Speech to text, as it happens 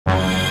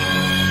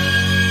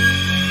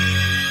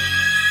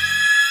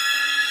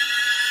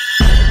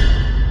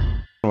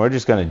we're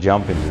just gonna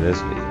jump into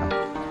this video.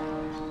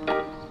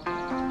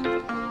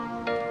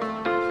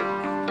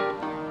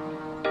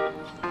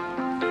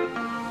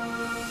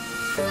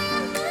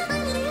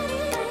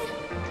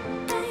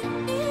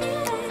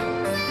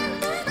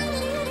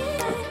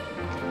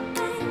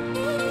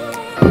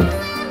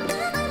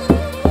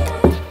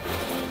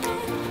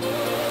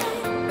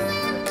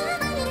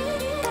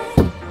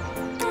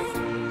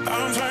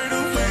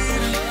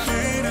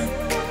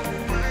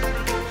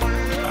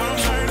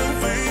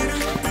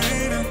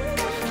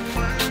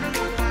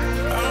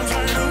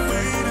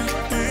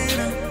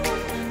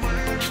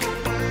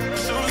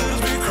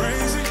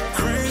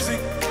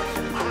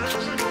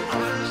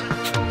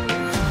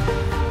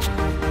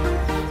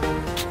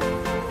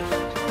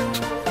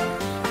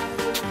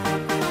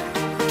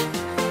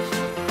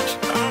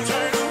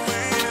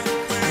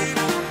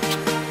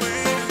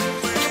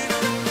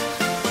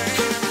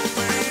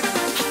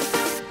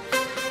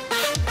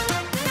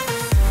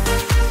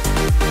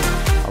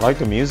 I like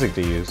the music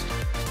they used.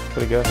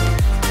 Pretty good.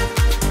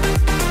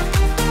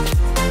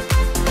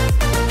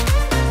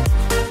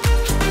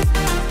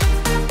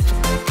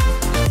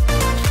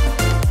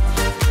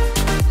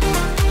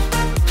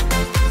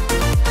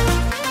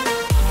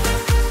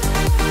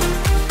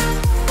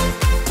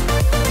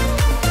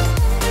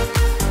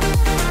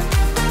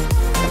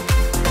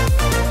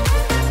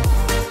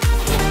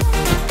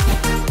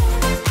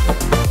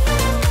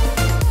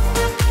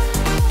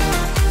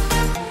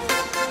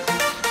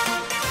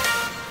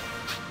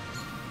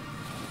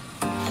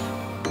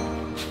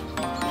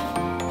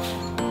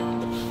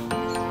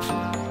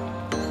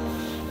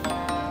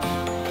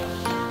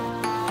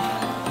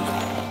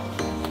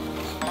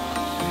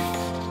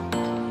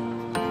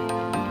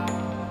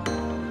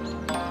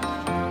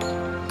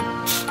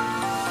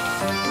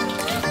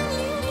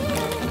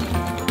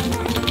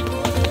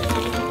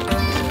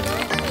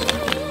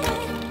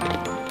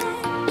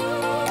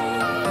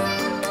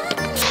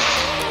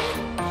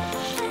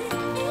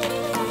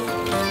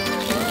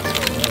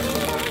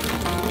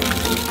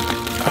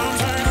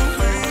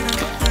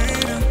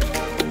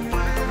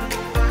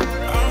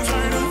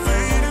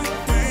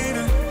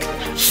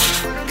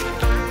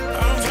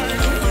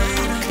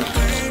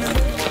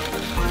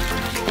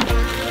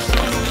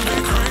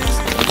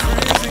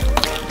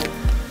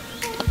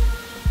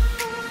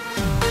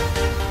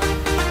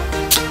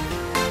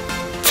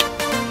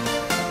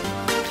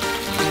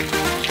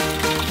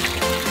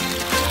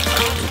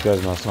 You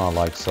guys must not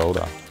like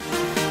soda.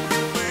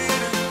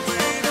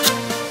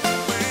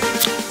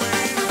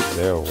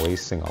 They're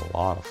wasting a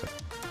lot of it.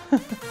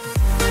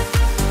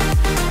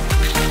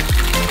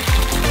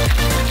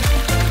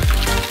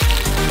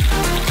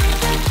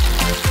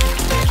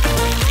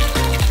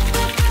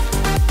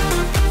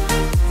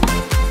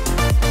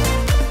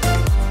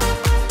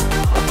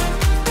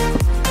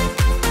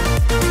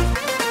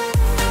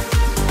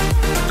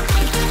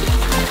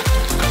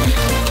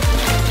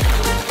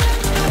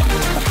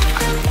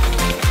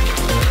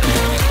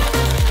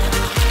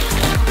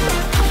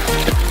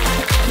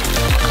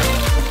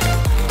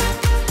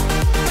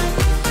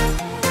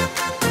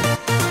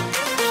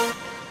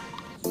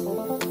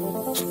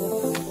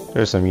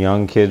 There's some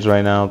young kids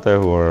right now out there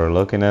who are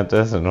looking at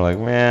this and they're like,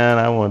 man,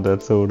 I want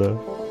that soda.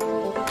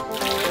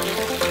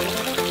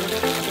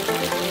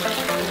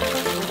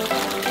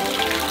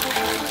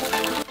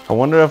 I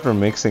wonder after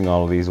mixing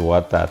all of these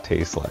what that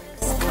tastes like.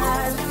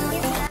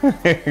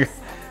 I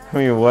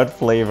mean, what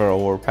flavor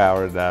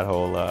overpowered that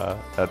whole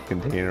that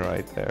container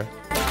right there?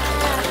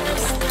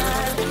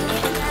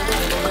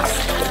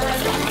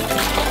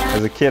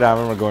 As a kid, I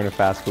remember going to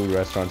fast food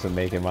restaurants and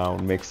making my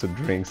own mix of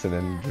drinks and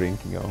then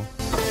drinking them.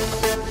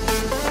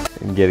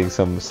 And getting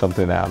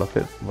something out of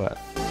it, but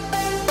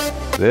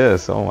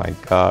this, oh my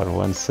god,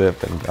 one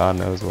sip and God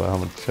knows what, how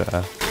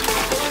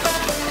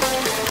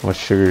much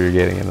sugar you're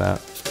getting in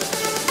that.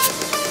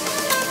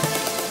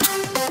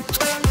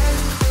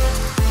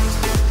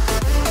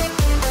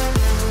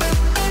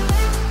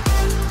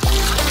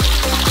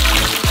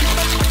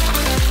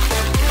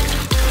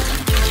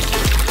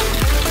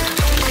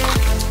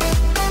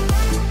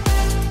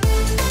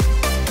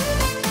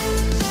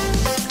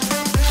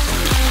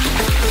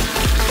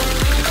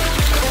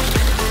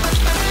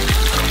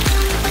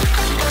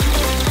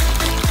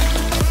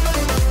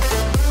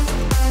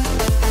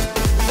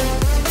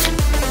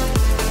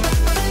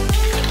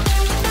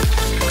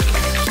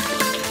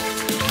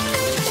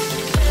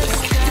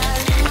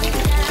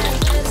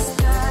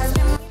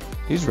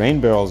 These rain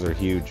barrels are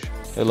huge.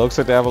 It looks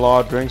like they have a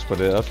lot of drinks, but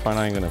that's probably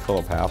not even gonna fill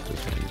up half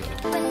this rain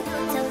barrel.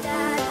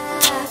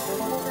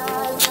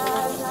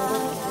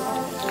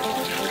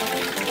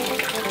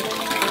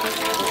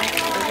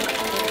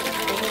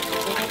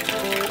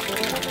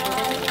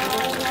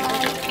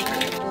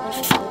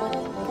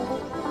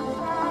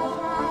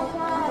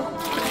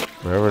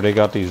 Wherever they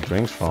got these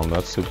drinks from,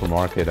 that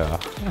supermarket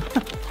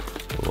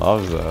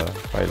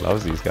probably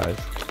loves these guys.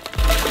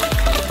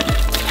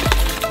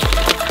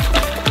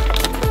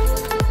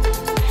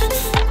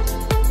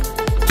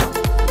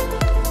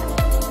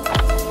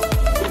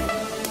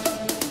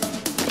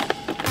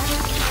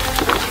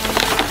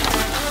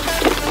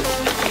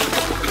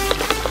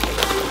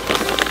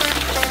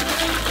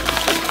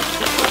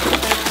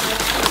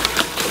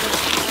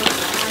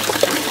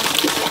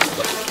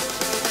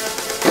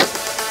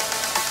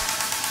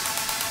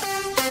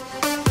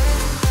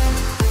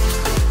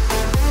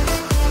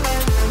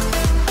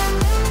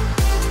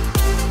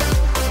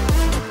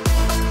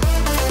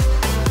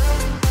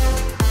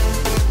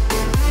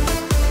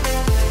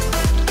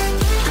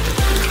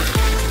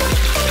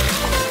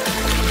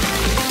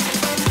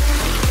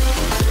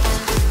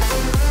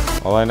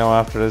 All I know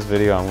after this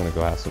video, I'm gonna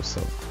go have some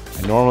soda.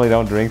 I normally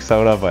don't drink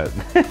soda, but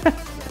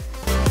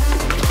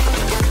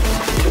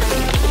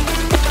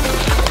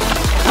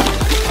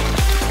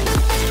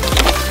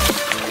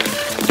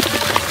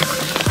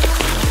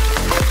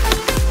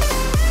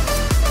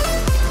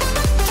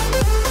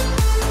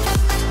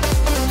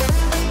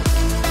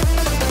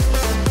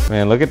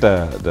man, look at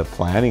the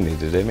planning they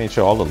did. They made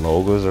sure all the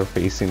logos are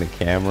facing the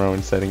camera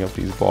when setting up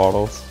these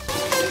bottles.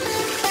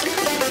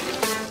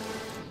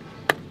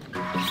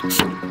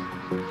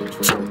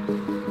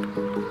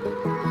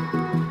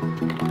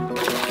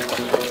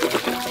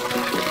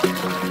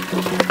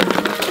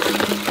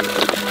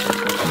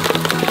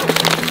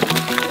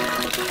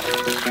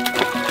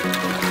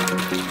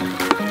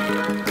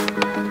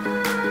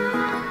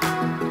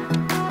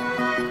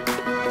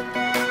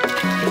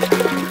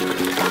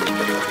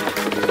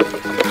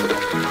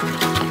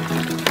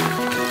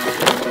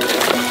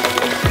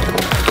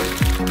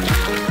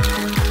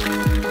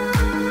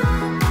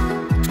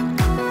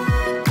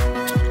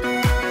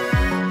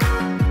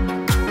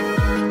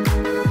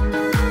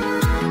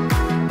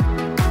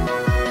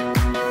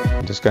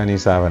 This guy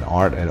needs to have an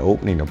art at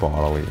opening a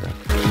bottle even.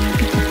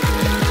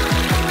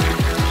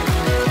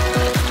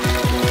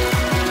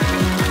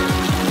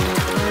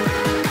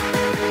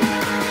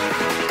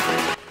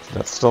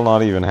 That's still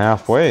not even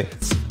halfway.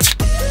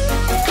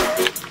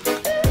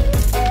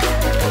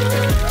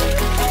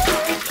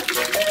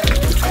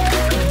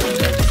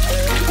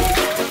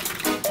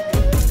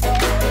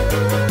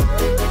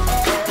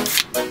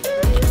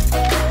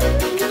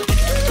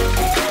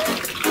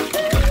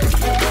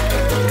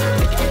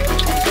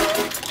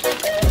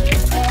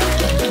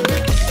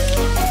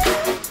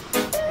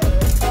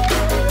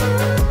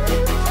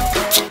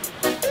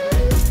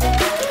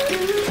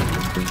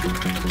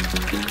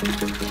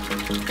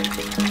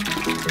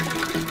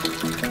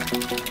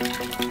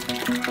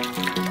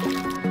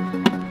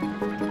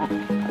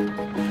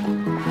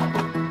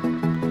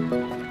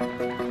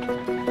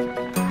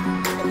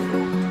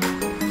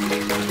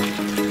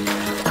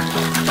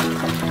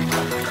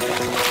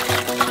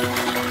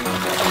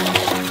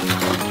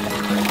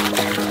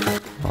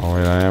 Oh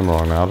wait, I am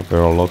wrong now. The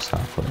barrel looks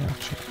halfway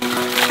actually.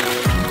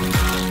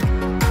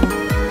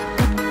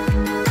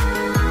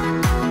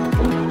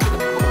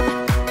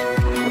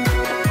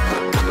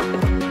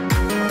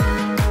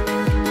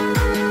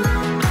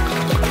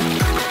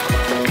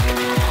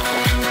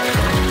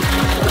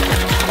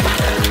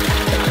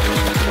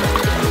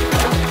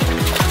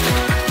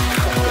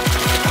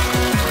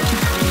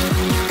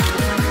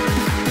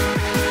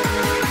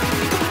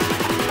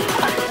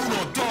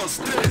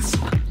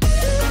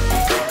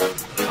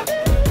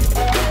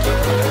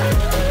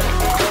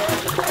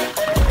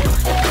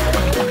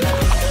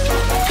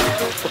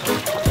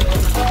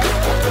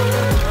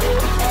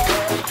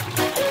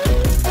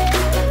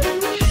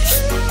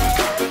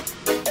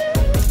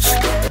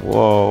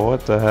 Whoa,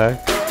 what the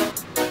heck?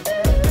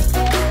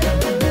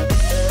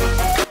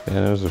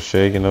 And it was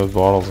shaking those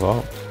bottles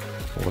up.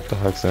 What the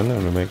heck's in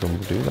there to make them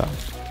do that?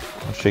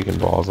 I'm shaking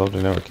balls up,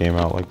 they never came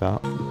out like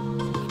that.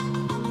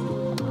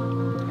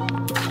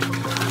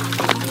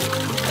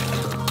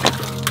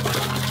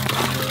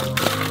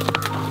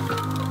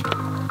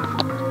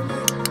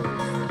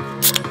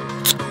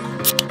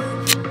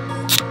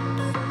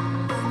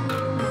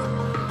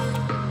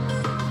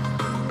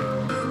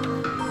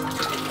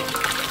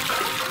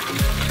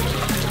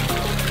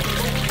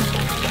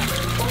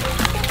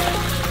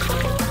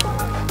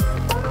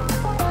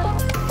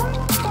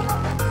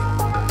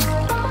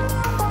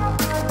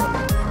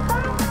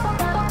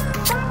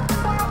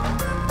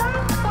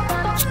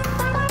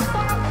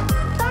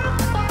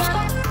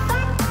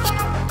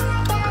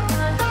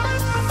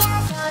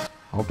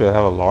 I hope they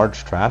have a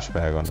large trash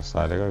bag on the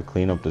side. They gotta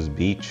clean up this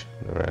beach,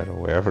 right, or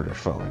wherever they're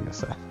filming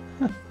this at.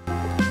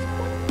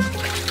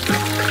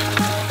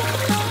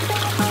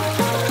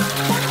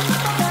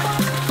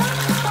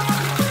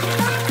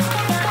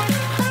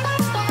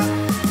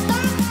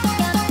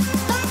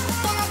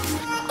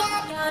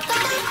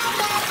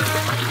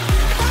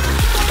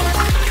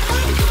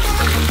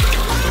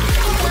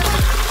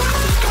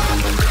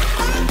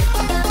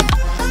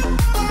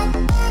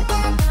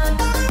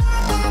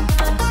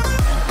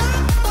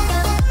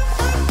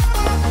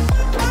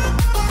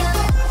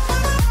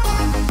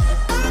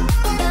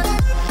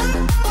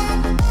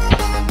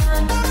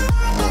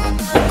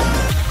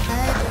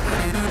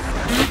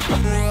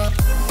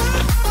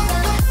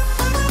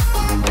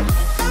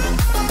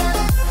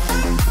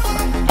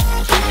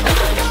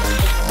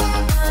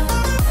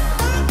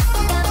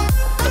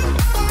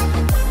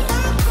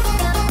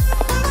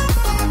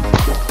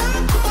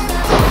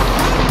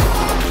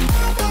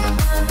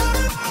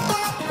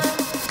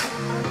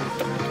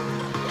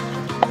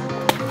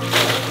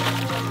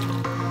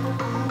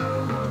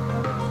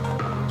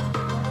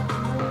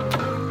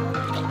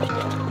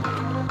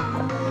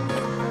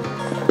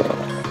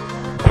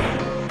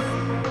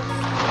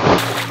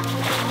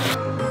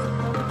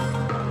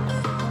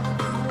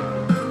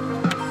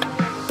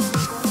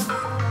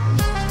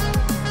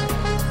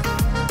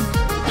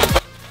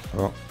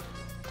 Oh,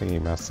 I think he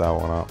messed that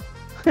one up.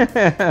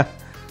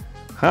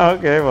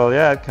 Okay, well,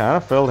 yeah, it kind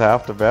of filled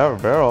half the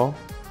barrel.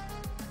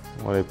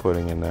 What are they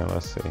putting in there?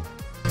 Let's see.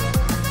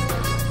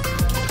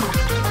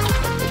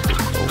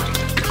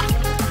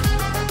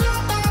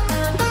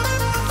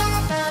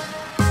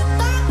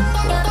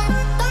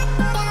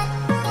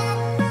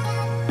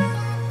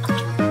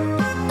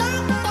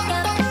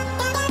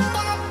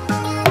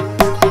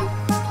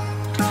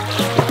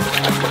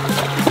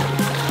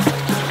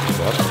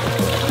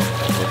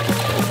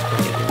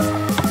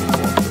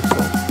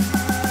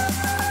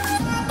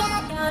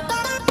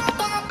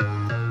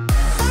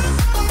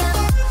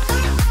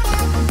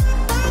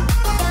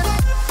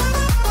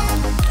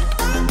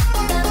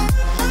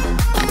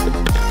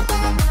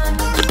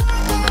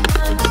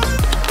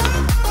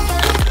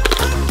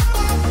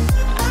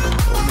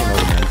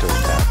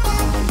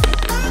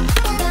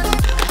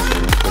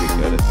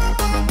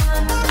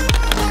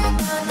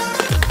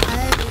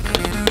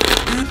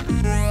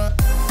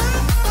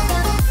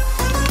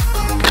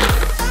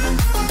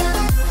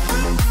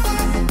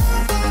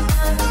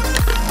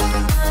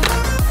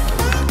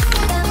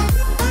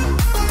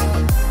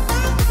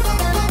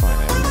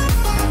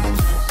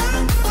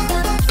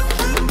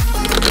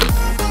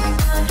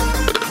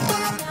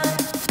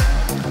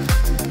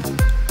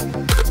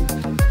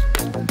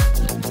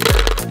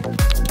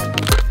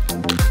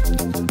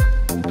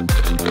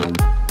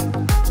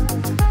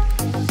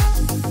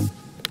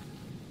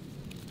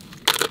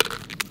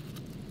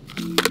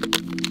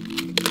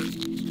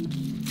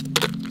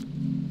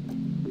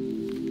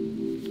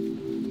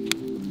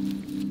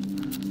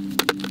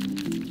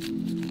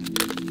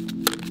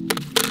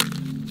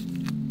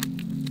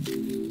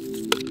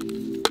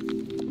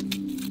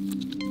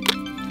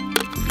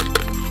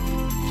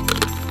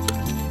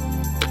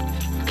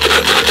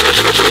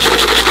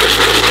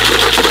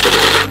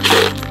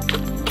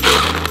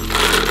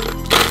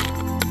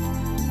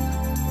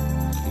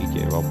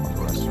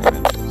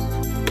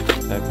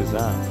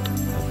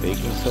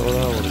 Baking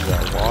soda, what is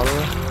that, water?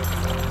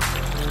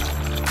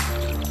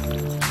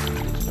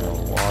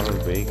 Water,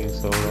 baking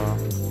soda,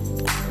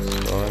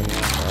 stirring it,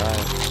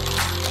 alright.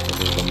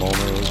 This is the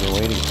moment we've been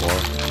waiting for.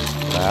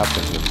 What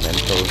happens with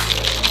Mentos,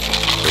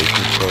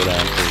 baking soda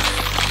enters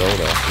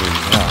soda?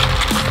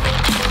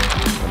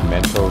 And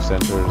Mentos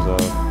enters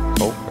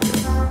Coke, I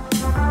guess.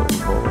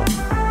 Coca-Cola.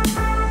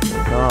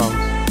 Here it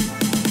comes.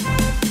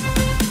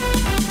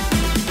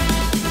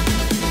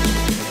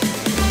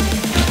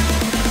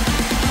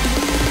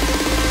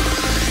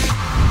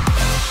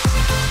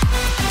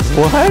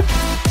 What?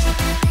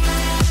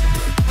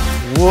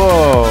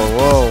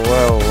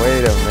 Whoa,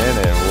 wait a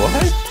minute,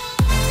 what?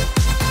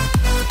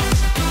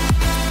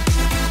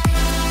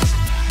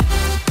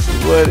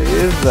 What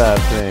is that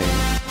thing?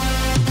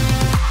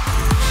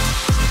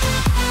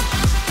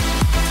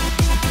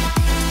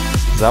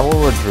 Is that what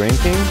we're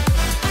drinking?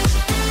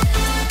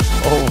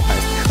 Oh my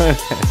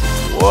goodness.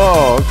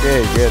 Whoa, okay,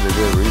 good, a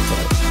good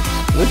replay.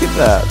 Look at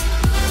that.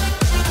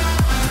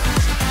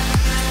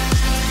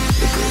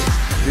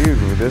 Dude,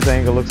 this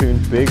angle looks even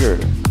bigger.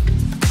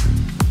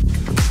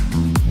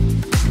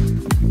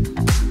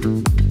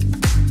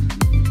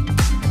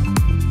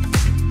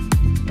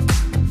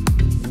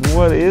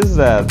 What is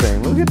that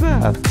thing? Look at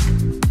that.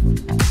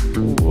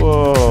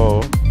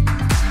 Whoa.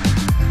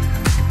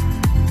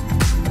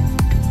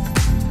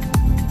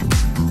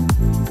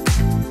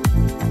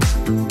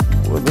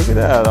 Well, look at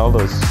that. All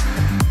this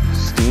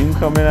steam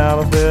coming out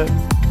of it.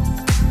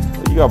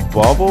 You got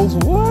bubbles?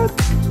 What?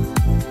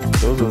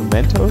 Those are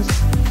Mentos?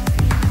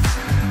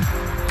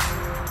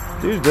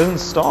 Dude, it doesn't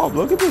stop.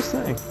 Look at this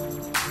thing.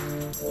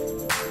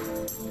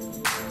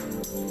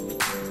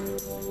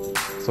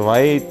 So if I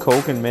ate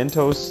Coke and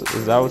Mentos,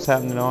 is that what's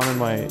happening on in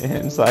my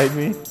inside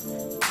me?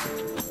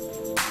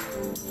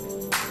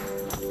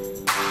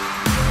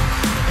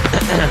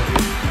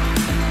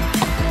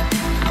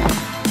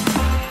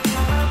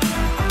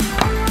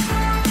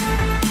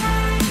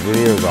 This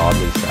video is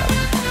oddly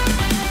satisfying.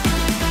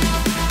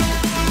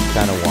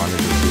 Kind of wanted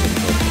to see it.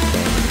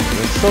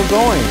 It's still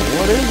going.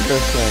 What is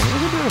this thing?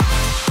 Look at this.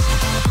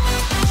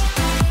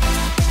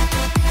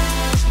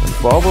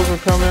 Bubbles are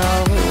coming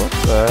out of it. What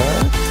the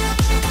heck?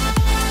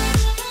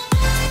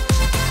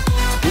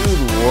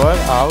 Dude, what?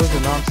 How is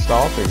it not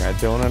stopping? I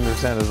don't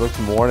understand. It looks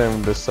more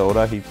than the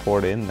soda he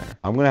poured in there.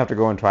 I'm gonna have to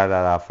go and try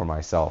that out for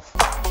myself.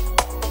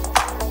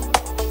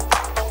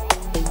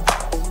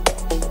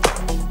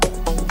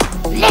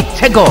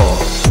 Let's go!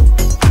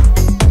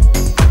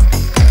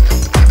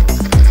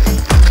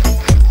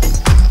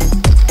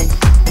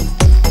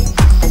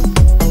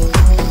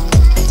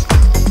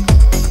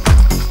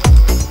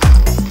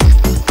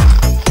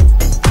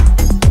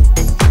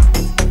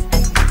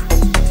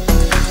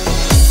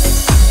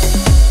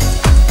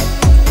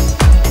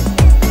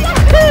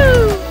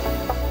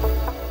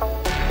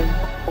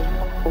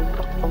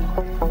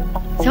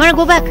 Samara,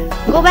 go back!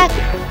 Go back!